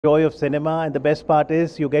Joy of cinema, and the best part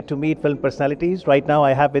is you get to meet film personalities. Right now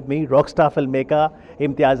I have with me rockstar filmmaker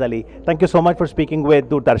Imtiaz Ali. Thank you so much for speaking with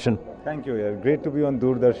Doordarshan. Thank you. Yeah. Great to be on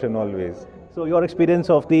Doordarshan always. So your experience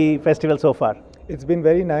of the festival so far? It's been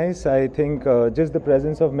very nice. I think just the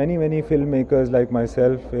presence of many filmmakers like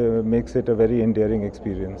myself makes it a very endearing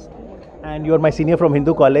experience. And you're my senior from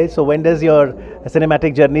Hindu College, so when does your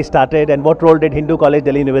cinematic journey started and what role did Hindu College,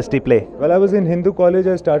 Delhi University play? Well, I was in Hindu College.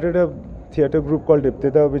 I started a theatre group called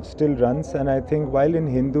IFFI, which still runs, and I think while in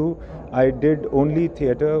Hindu I did only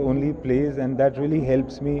theatre, only plays, and that really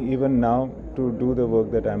helps me even now to do the work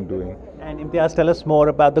that I'm doing. And Imtiaz, tell us more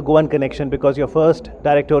about the Goan connection, because your first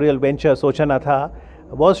directorial venture, Sochanatha,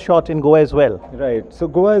 was shot in Goa as well. Right. So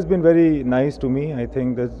Goa has been very nice to me. I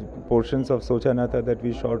think the portions of Sochanatha that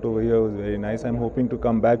we shot over here was very nice. I'm hoping to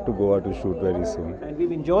come back to Goa to shoot very soon. And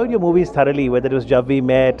we've enjoyed your movies thoroughly, whether it was Jab We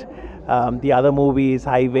Met, the other movies,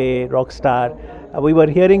 Highway, Rockstar. We were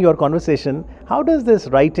hearing your conversation. How does this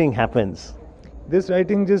writing happens? This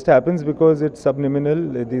writing just happens because it's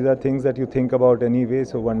subliminal. These are things that you think about anyway,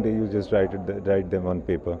 so one day you just write them on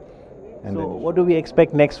paper. And so what do we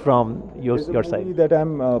expect next from your side? Movie that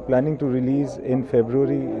I'm planning to release in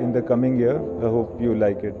February in the coming year. I hope you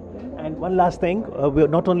like it. And one last thing,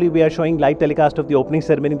 not only we are showing live telecast of the opening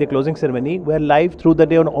ceremony, the closing ceremony, we are live through the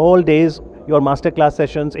day on all days, your masterclass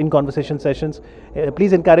sessions, in conversation sessions.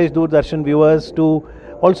 Please encourage Doordarshan viewers to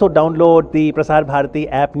also download the Prasar Bharati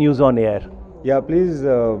app News on Air. Yeah, please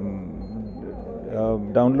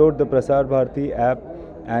download the Prasar Bharati app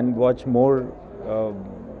and watch more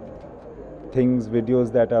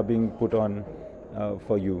videos that are being put on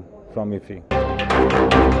for you from IFFI.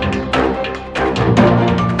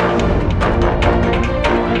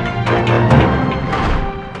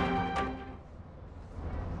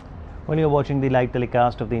 When you're watching the live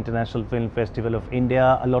telecast of the International Film Festival of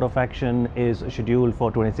India, a lot of action is scheduled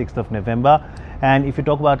for 26th of November. And if you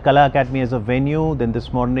talk about Kala Academy as a venue, then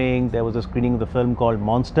this morning there was a screening of the film called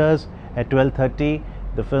Monsters at 12:30.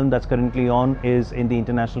 The film that's currently on is in the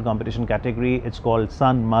international competition category. It's called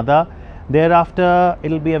Son, Mother. Thereafter,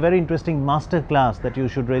 it'll be a very interesting master class that you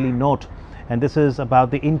should really note. And this is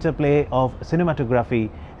about the interplay of cinematography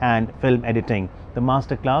and film editing. The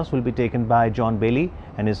master class will be taken by John Bailey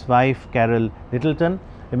and his wife Carol Littleton.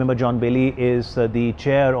 Remember, John Bailey is the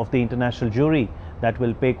chair of the international jury that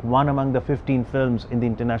will pick one among the 15 films in the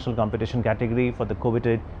international competition category for the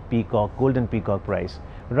coveted Peacock, Golden Peacock Prize.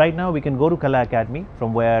 Right now we can go to Kala Academy,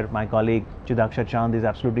 from where my colleague Chidaksha Chand is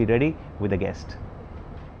absolutely ready with a guest.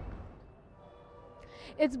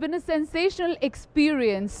 It's been a sensational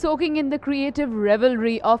experience soaking in the creative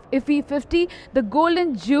revelry of IFFI 50, the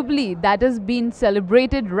Golden Jubilee that has been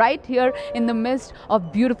celebrated right here in the midst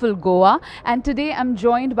of beautiful Goa. And today I'm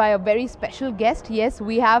joined by a very special guest. Yes,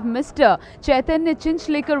 we have Mr. Chaitanya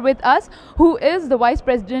Chinchlekar with us, who is the Vice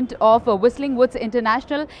President of Whistling Woods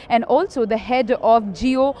International and also the head of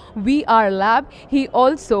Geo VR Lab. He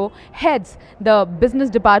also heads the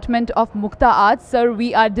business department of Mukta Arts. Sir,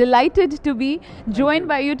 we are delighted to be joined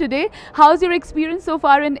by you today. How's your experience so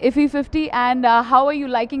far in IFFI 50, and how are you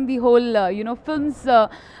liking the whole films, how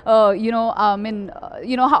are you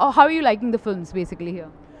liking the films basically here?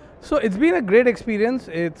 So it's been a great experience.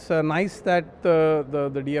 It's nice that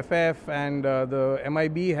the DFF and the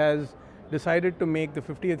MIB has decided to make the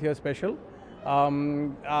 50th year special.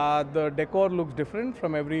 The decor looks different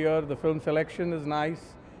from every year. The film selection is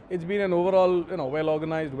nice. It's been an overall, well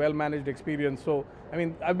organized, well managed experience. So, I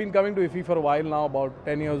mean, I've been coming to IFFI for a while now, about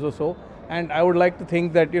 10 years or so, and I would like to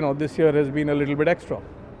think that, this year has been a little bit extra.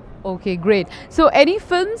 Okay, great. So, any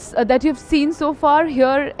films that you've seen so far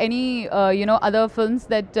here? Any, other films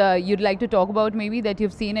that you'd like to talk about, maybe that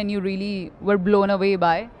you've seen and you really were blown away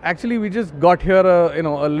by? Actually, we just got here,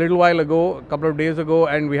 a little while ago, a couple of days ago,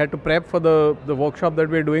 and we had to prep for the workshop that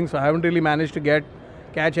we're doing. So, I haven't really managed to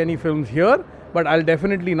catch any films here. But I'll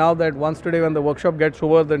definitely, now that once today when the workshop gets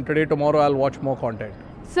over, then today, tomorrow, I'll watch more content.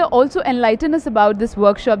 So also enlighten us about this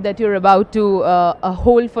workshop that you're about to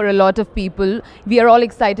hold for a lot of people. We are all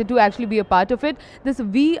excited to actually be a part of it. This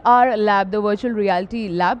VR lab, the virtual reality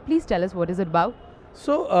lab, please tell us what is it about?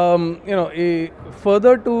 So,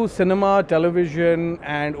 further to cinema, television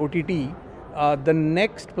and OTT, the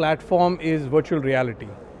next platform is virtual reality.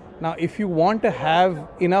 Now, if you want to have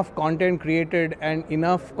enough content created and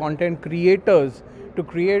enough content creators to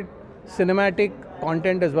create cinematic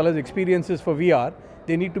content as well as experiences for VR,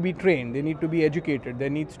 they need to be trained, they need to be educated,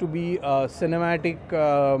 there needs to be a cinematic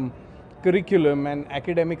curriculum and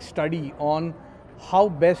academic study on how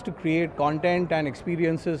best to create content and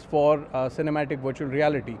experiences for cinematic virtual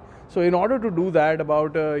reality. So in order to do that,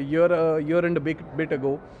 about a year and a bit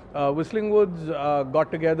ago, Whistling Woods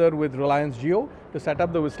got together with Reliance Jio to set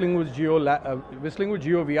up the Whistling Woods Jio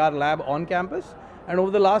VR lab on campus. And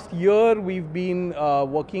over the last year, we've been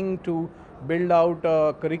working to build out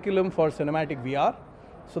a curriculum for cinematic VR.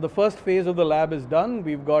 So the first phase of the lab is done.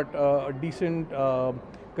 We've got a decent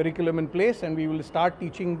curriculum in place, and we will start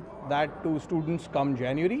teaching that to students come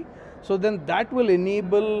January. So then that will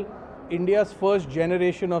enable India's first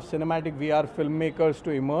generation of cinematic VR filmmakers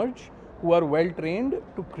to emerge, who are well trained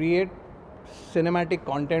to create cinematic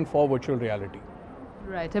content for virtual reality.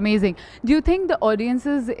 Right, amazing. Do you think the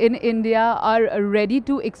audiences in India are ready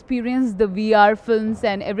to experience the VR films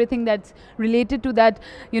and everything that's related to that,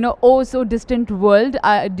 oh so distant world?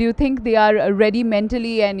 Do you think they are ready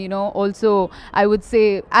mentally and, also I would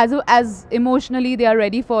say as emotionally they are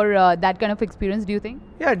ready for that kind of experience, do you think?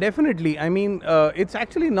 Yeah, definitely. I mean, it's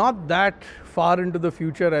actually not that far into the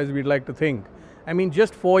future as we'd like to think. I mean,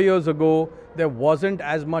 just 4 years ago, there wasn't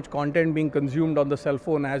as much content being consumed on the cell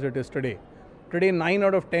phone as it is today. Today, 9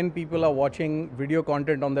 out of 10 people are watching video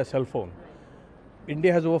content on their cell phone.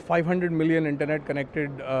 India has over 500 million internet connected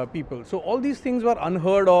people. So all these things were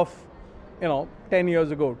unheard of, 10 years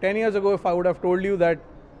ago. 10 years ago, if I would have told you that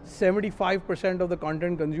 75% of the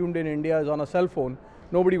content consumed in India is on a cell phone,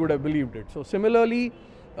 nobody would have believed it. So similarly,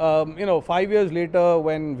 5 years later,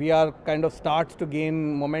 when VR kind of starts to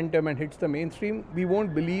gain momentum and hits the mainstream, we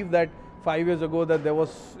won't believe that 5 years ago that there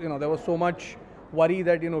was so much worry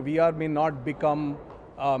that VR may not become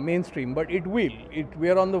mainstream, but it will. We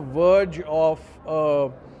are on the verge of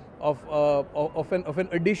an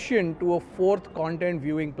addition to a fourth content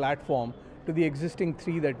viewing platform to the existing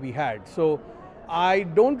 3 that we had. So I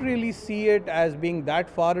don't really see it as being that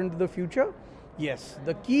far into the future. Yes,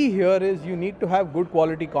 the key here is you need to have good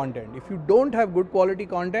quality content. If you don't have good quality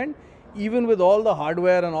content, even with all the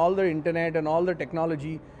hardware and all the internet and all the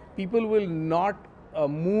technology, people will not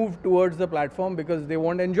move towards the platform because they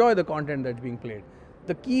won't enjoy the content that's being played.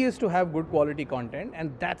 The key is to have good quality content,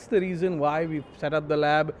 and that's the reason why we've set up the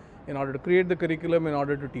lab, in order to create the curriculum, in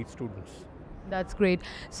order to teach students. That's great.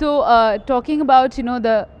 So talking about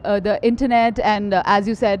the internet and as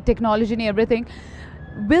you said, technology and everything,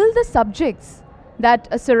 will the subjects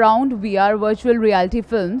that surround VR virtual reality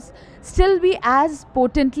films still be as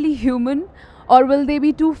potently human, or will they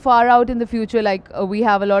be too far out in the future? Like we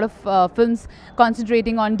have a lot of films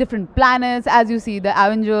concentrating on different planets, as you see the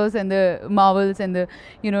Avengers and the Marvels and the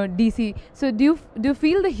DC. So do you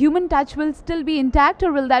feel the human touch will still be intact,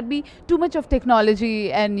 or will that be too much of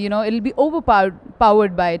technology and it'll be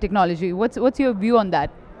overpowered by technology? What's your view on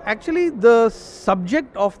that? Actually, the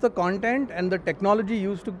subject of the content and the technology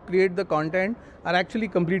used to create the content are actually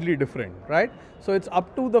completely different, right? So it's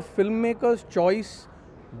up to the filmmaker's choice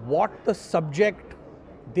what the subject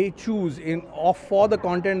they choose for the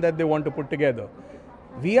content that they want to put together.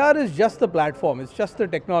 VR is just the platform, it's just the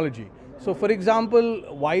technology. So for example,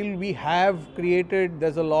 while we have created,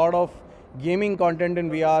 there's a lot of gaming content in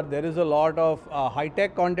VR, there is a lot of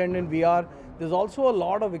high-tech content in VR, there's also a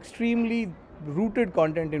lot of extremely rooted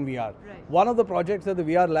content in VR. Right. One of the projects that the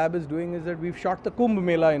VR lab is doing is that we've shot the Kumbh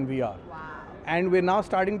Mela in VR. Wow. And we're now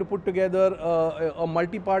starting to put together a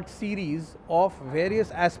multi-part series of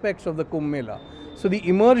various aspects of the Kumbh Mela. So the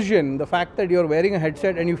immersion, the fact that you're wearing a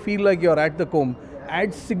headset and you feel like you're at the Kumbh,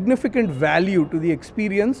 adds significant value to the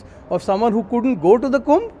experience of someone who couldn't go to the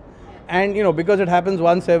Kumbh. And because it happens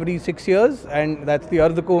once every 6 years, and that's the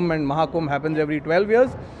Ardha Kumbh, and Mahakumbh happens every 12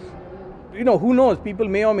 years, who knows, people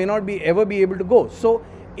may or may not ever be able to go. So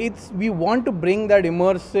we want to bring that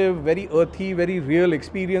immersive, very earthy, very real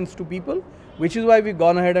experience to people, which is why we've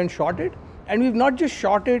gone ahead and shot it. And we've not just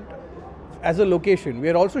shot it as a location, we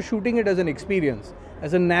are also shooting it as an experience,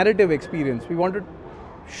 as a narrative experience. We want to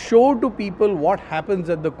show to people what happens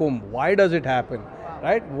at the Kumbh, why does it happen,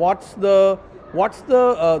 right? What's the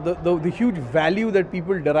huge value that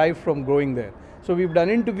people derive from going there. So we've done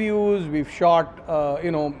interviews, we've shot,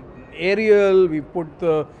 aerial, we've put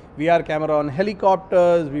the VR camera on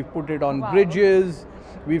helicopters, we've put it on bridges,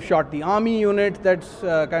 we've shot the army unit that's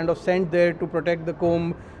kind of sent there to protect the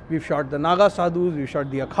Kumbh, we've shot the Naga Sadhus, we've shot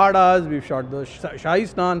the Akhadas, we've shot the Shahi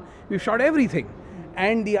Snan, we've shot everything.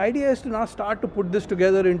 And the idea is to now start to put this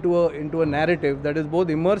together into a narrative that is both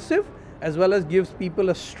immersive as well as gives people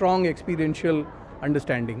a strong experiential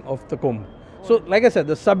understanding of the Kumbh. So like I said,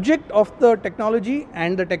 the subject of the technology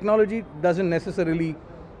and the technology doesn't necessarily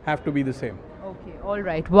have to be the same. Okay, all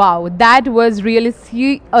right. Wow, that was really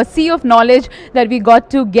a sea of knowledge that we got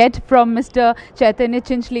to get from Mr. Chaitanya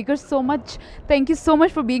Chinchlekar. So much. Thank you so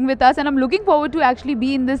much for being with us, and I'm looking forward to actually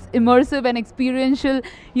be in this immersive and experiential,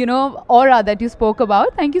 aura that you spoke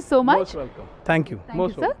about. Thank you so much. Most welcome. Thank you. Thank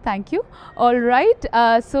you, sir. Thank you. All right.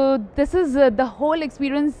 So this is the whole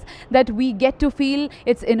experience that we get to feel.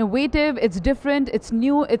 It's innovative, it's different, it's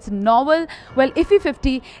new, it's novel. Well, IFFI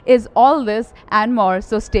 50 is all this and more.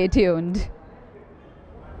 So stay tuned.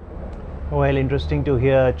 Well, interesting to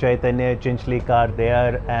hear Chaitanya Chinchlekar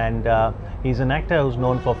there, and he's an actor who's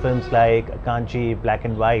known for films like Kanchi, Black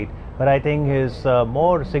and White. But I think his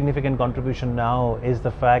more significant contribution now is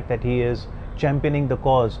the fact that he is championing the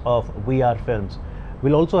cause of VR films.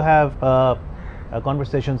 We'll also have a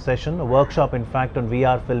conversation session, a workshop in fact on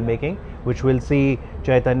VR filmmaking, which will see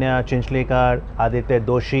Chaitanya Chinchlekar, Aditya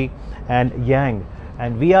Doshi and Yang.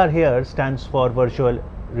 And VR here stands for virtual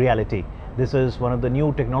reality. This is one of the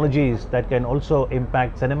new technologies that can also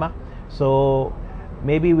impact cinema. So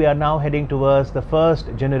maybe we are now heading towards the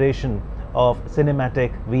first generation of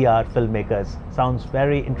cinematic VR filmmakers. Sounds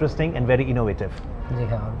very interesting and very innovative. जी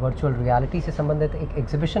हाँ, virtual reality से संबंधित एक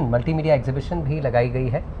exhibition, multimedia exhibition भी लगाई गई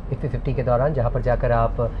है IFFI 50 के दौरान, जहाँ पर जाकर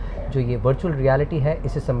आप जो ये वर्चुअल रियलिटी है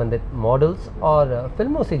इससे संबंधित मॉडल्स और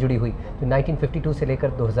फिल्मों से जुड़ी हुई जो 1952 से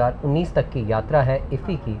लेकर 2019 तक की यात्रा है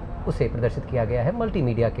IFFI की, उसे प्रदर्शित किया गया है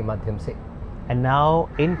मल्टीमीडिया के माध्यम से. And now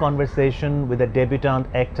in conversation with the debutant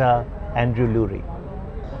actor Andrew Lurie.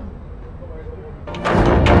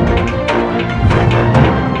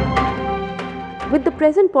 With the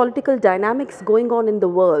present political dynamics going on in the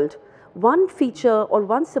world, one feature or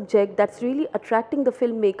one subject that's really attracting the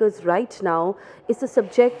filmmakers right now is the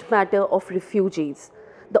subject matter of refugees.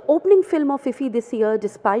 The opening film of IFFI this year,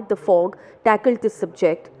 Despite the Fog, tackled this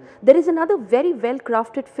subject. There is another very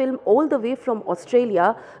well-crafted film all the way from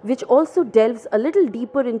Australia which also delves a little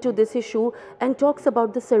deeper into this issue and talks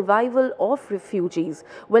about the survival of refugees.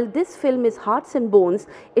 Well, this film is Hearts and Bones.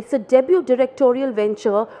 It's a debut directorial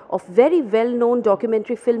venture of very well-known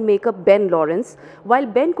documentary filmmaker Ben Lawrence. While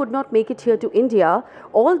Ben could not make it here to India,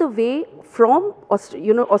 all the way from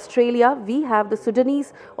Australia, we have the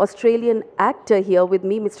Sudanese-Australian actor here with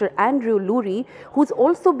me, Mr. Andrew Lurie, who's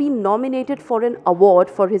also been nominated for an award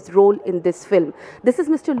for his role in this film. This is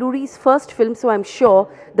Mr. Lurie's first film, so I'm sure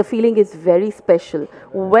the feeling is very special.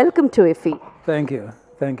 Welcome to IFFI. Thank you.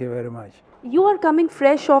 Thank you very much. You are coming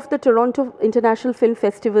fresh off the Toronto International Film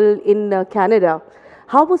Festival in Canada.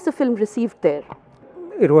 How was the film received there?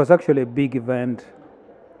 It was actually a big event,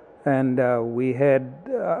 and we had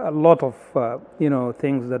a lot of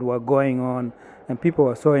things that were going on, and people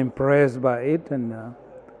were so impressed by it, and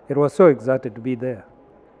it was so excited to be there.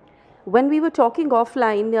 When we were talking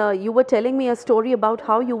offline, you were telling me a story about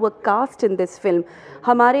how you were cast in this film.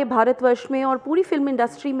 हमारे भारतवर्ष में और पूरी film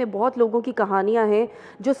industry में बहुत लोगों की कहानियाँ हैं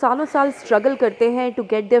जो सालों साल स्ट्रगल करते हैं to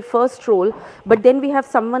get their first role, but then we have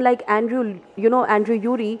someone like Andrew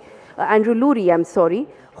Lurie,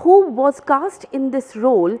 who was cast in this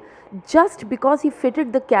role just because he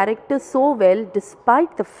fitted the character so well,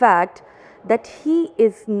 despite the fact that he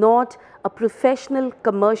is not a professional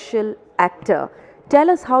commercial actor. Tell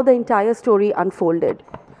us how the entire story unfolded.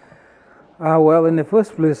 Well, in the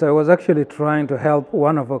first place, I was actually trying to help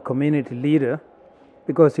one of our community leader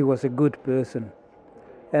because he was a good person.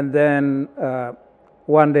 And then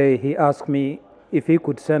one day he asked me if he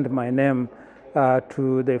could send my name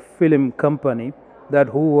to the film company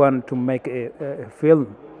who want to make a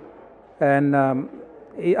film. And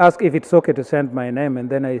he asked if it's okay to send my name, and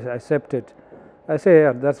then I accepted. I said,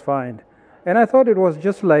 yeah, that's fine. And I thought it was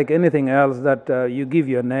just like anything else that you give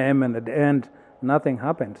your name and at the end nothing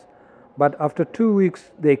happens. But after 2 weeks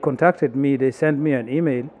they contacted me, they sent me an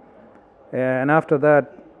email, and after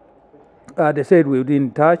that they said we'll be in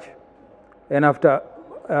touch. And after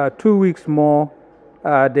 2 weeks more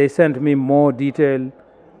they sent me more detail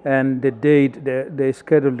and the date, they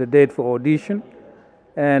scheduled the date for audition.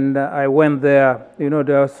 And I went there.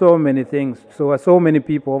 There are so many things, so many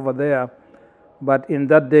people over there. But in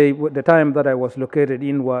that day, the time that I was located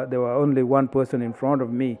in, there were only one person in front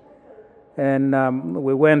of me. And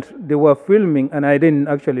we went, they were filming, and I didn't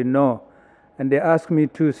actually know. And they asked me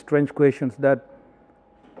two strange questions that,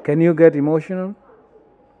 can you get emotional?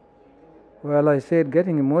 Well, I said,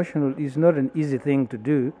 getting emotional is not an easy thing to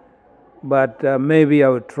do, but maybe I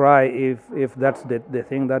would try if that's the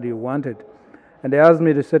thing that you wanted. And they asked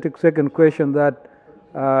me the second question that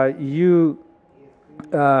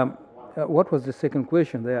what was the second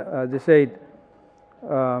question there? They said,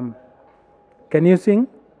 can you sing?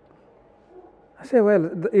 I said,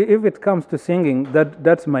 well, if it comes to singing,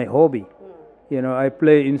 that's my hobby. You know, I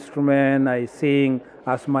play instrument, I sing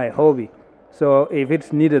as my hobby. So if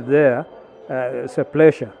it's needed there, it's a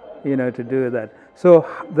pleasure, you know, to do that. So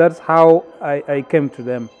that's how I came to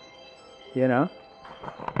them, you know.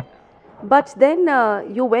 But then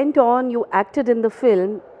you went on, you acted in the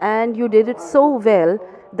film, and you did it so well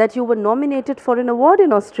that you were nominated for an award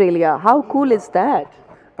in Australia. How cool is that?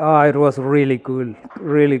 It was really cool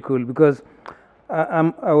because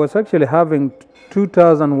I was actually having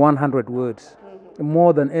 2,100 words,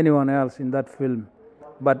 more than anyone else in that film.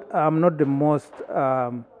 But I'm not the most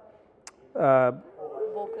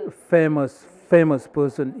famous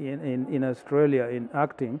person in Australia in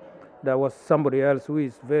acting. There was somebody else who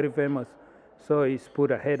is very famous, so he's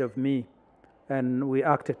put ahead of me, and we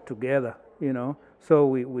acted together, you know. So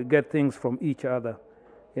we get things from each other,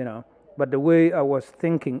 you know. But the way I was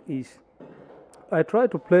thinking is, I try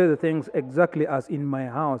to play the things exactly as in my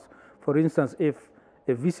house. For instance, if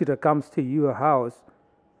a visitor comes to your house,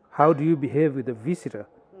 how do you behave with a visitor?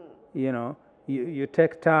 You know, you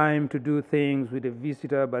take time to do things with a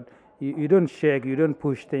visitor, but you don't shake, you don't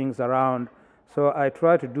push things around. So I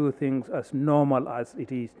try to do things as normal as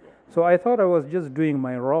it is. So I thought I was just doing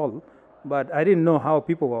my role, but I didn't know how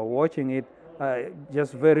people were watching it.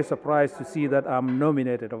 Just very surprised to see that I'm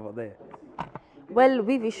nominated over there. Well,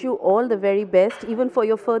 we wish you all the very best, even for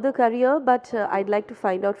your further career. But I'd like to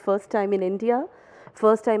find out, first time in India,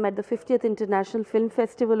 first time at the 50th International Film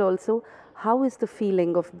Festival also. How is the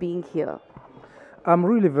feeling of being here? I'm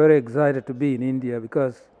really very excited to be in India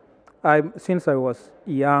because since I was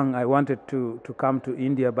young, I wanted to come to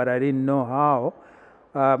India, but I didn't know how.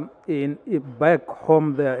 Back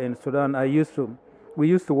home there in Sudan, we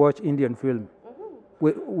used to watch Indian film.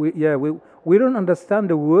 We don't understand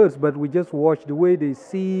the words, but we just watch the way they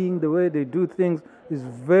sing, the way they do things. Is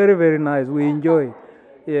very, very nice. We enjoy,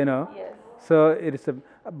 you know. Yes. So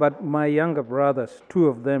but my younger brothers, two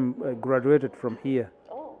of them graduated from here.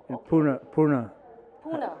 Oh, in okay. Pune. Pune.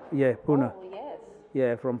 Yeah, Pune. Oh, yes.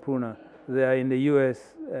 Yeah, from Pune. They are in the US,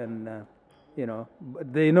 and you know,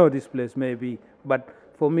 they know this place maybe. But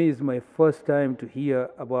for me, it's my first time to hear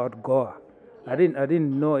about Goa. I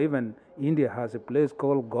didn't know even India has a place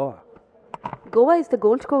called Goa. Goa is the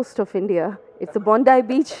Gold Coast of India. It's the Bondi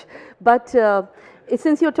Beach. But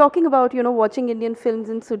since you're talking about, you know, watching Indian films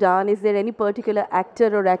in Sudan, is there any particular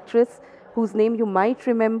actor or actress whose name you might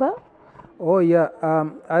remember? Oh yeah,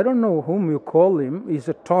 I don't know whom you call him. He's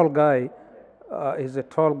a tall guy.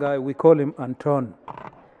 We call him Anton.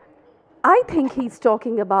 I think he's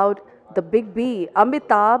talking about the big B,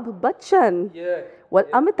 Amitabh Bachchan. Yeah. Well,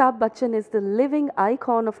 Amitabh Bachchan is the living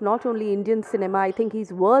icon of not only Indian cinema, I think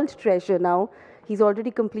he's world treasure now. He's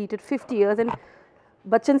already completed 50 years. And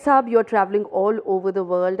Bachchan Saab, you're traveling all over the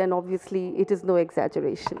world, and obviously it is no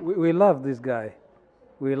exaggeration. We love this guy.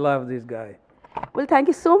 We love this guy. Well, thank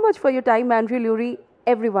you so much for your time, Andrew Lurie.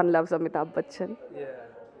 Everyone loves Amitabh Bachchan. Yeah.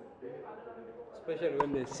 Especially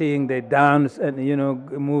when they sing, they dance, and you know,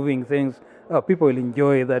 moving things. Oh, people will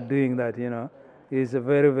enjoy that, doing that, you know. He's a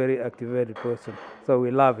very, very activated person. So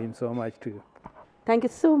we love him so much too. Thank you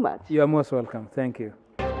so much. You are most welcome. Thank you.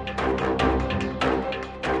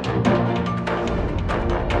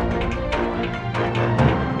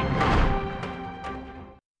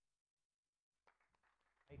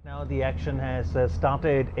 Now the action has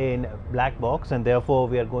started in Black Box, and therefore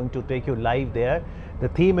we are going to take you live there. The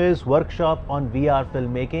theme is Workshop on VR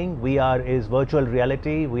Filmmaking. VR is virtual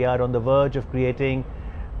reality. We are on the verge of creating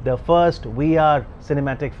the first VR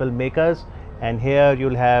cinematic filmmakers, and here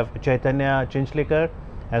you'll have Chaitanya Chinchlikar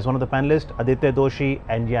as one of the panelists, Aditya Doshi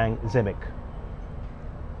and Yang Zimik.